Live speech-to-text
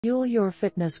Fuel your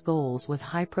fitness goals with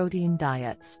high-protein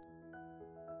diets.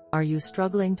 Are you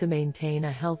struggling to maintain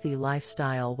a healthy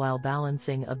lifestyle while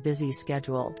balancing a busy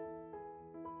schedule?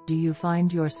 Do you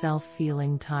find yourself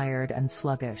feeling tired and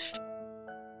sluggish,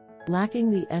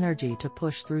 lacking the energy to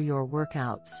push through your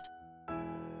workouts?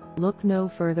 Look no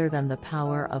further than the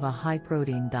power of a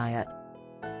high-protein diet.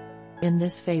 In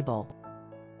this fable,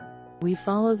 we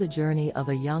follow the journey of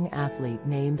a young athlete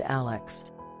named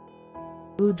Alex,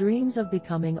 who dreams of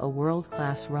becoming a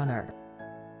world-class runner.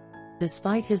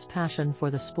 Despite his passion for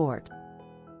the sport,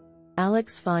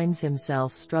 Alex finds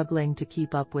himself struggling to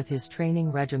keep up with his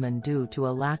training regimen due to a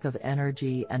lack of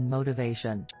energy and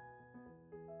motivation.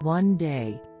 One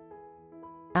day,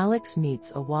 Alex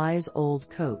meets a wise old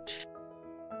coach,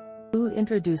 who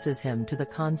introduces him to the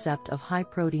concept of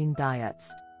high-protein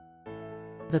diets.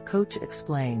 The coach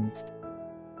explains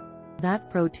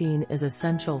that protein is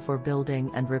essential for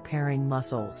building and repairing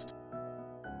muscles,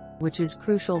 which is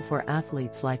crucial for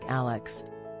athletes like Alex.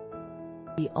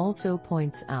 He also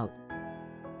points out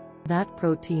that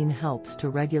protein helps to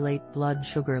regulate blood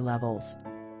sugar levels,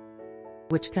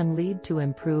 which can lead to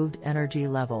improved energy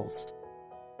levels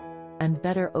and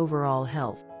better overall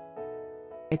health.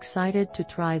 Excited to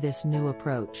try this new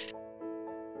approach,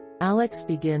 Alex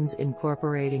begins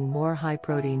incorporating more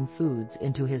high-protein foods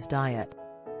into his diet,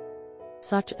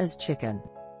 such as chicken,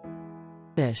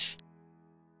 fish,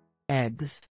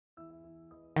 eggs,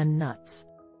 and nuts.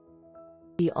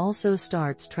 He also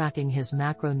starts tracking his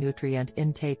macronutrient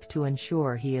intake to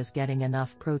ensure he is getting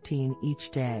enough protein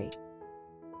each day.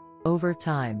 Over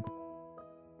time,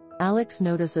 Alex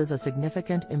notices a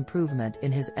significant improvement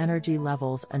in his energy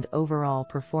levels and overall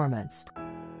performance.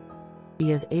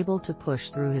 He is able to push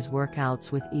through his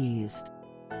workouts with ease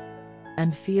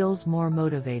and feels more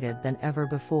motivated than ever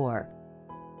before.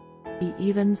 He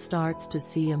even starts to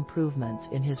see improvements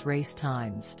in his race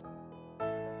times,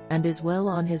 and is well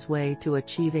on his way to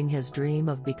achieving his dream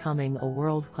of becoming a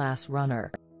world-class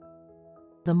runner.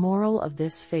 The moral of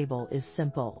this fable is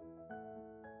simple: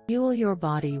 fuel your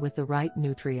body with the right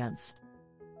nutrients,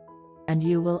 and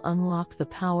you will unlock the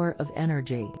power of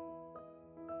energy.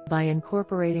 By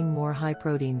incorporating more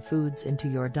high-protein foods into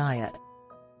your diet,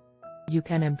 you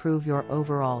can improve your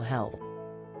overall health,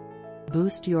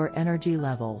 boost your energy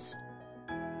levels,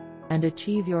 and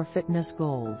achieve your fitness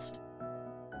goals.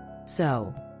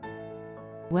 So,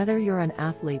 whether you're an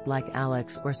athlete like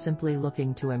Alex or simply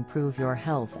looking to improve your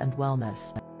health and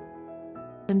wellness,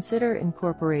 consider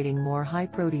incorporating more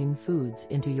high-protein foods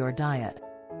into your diet.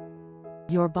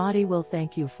 Your body will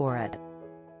thank you for it.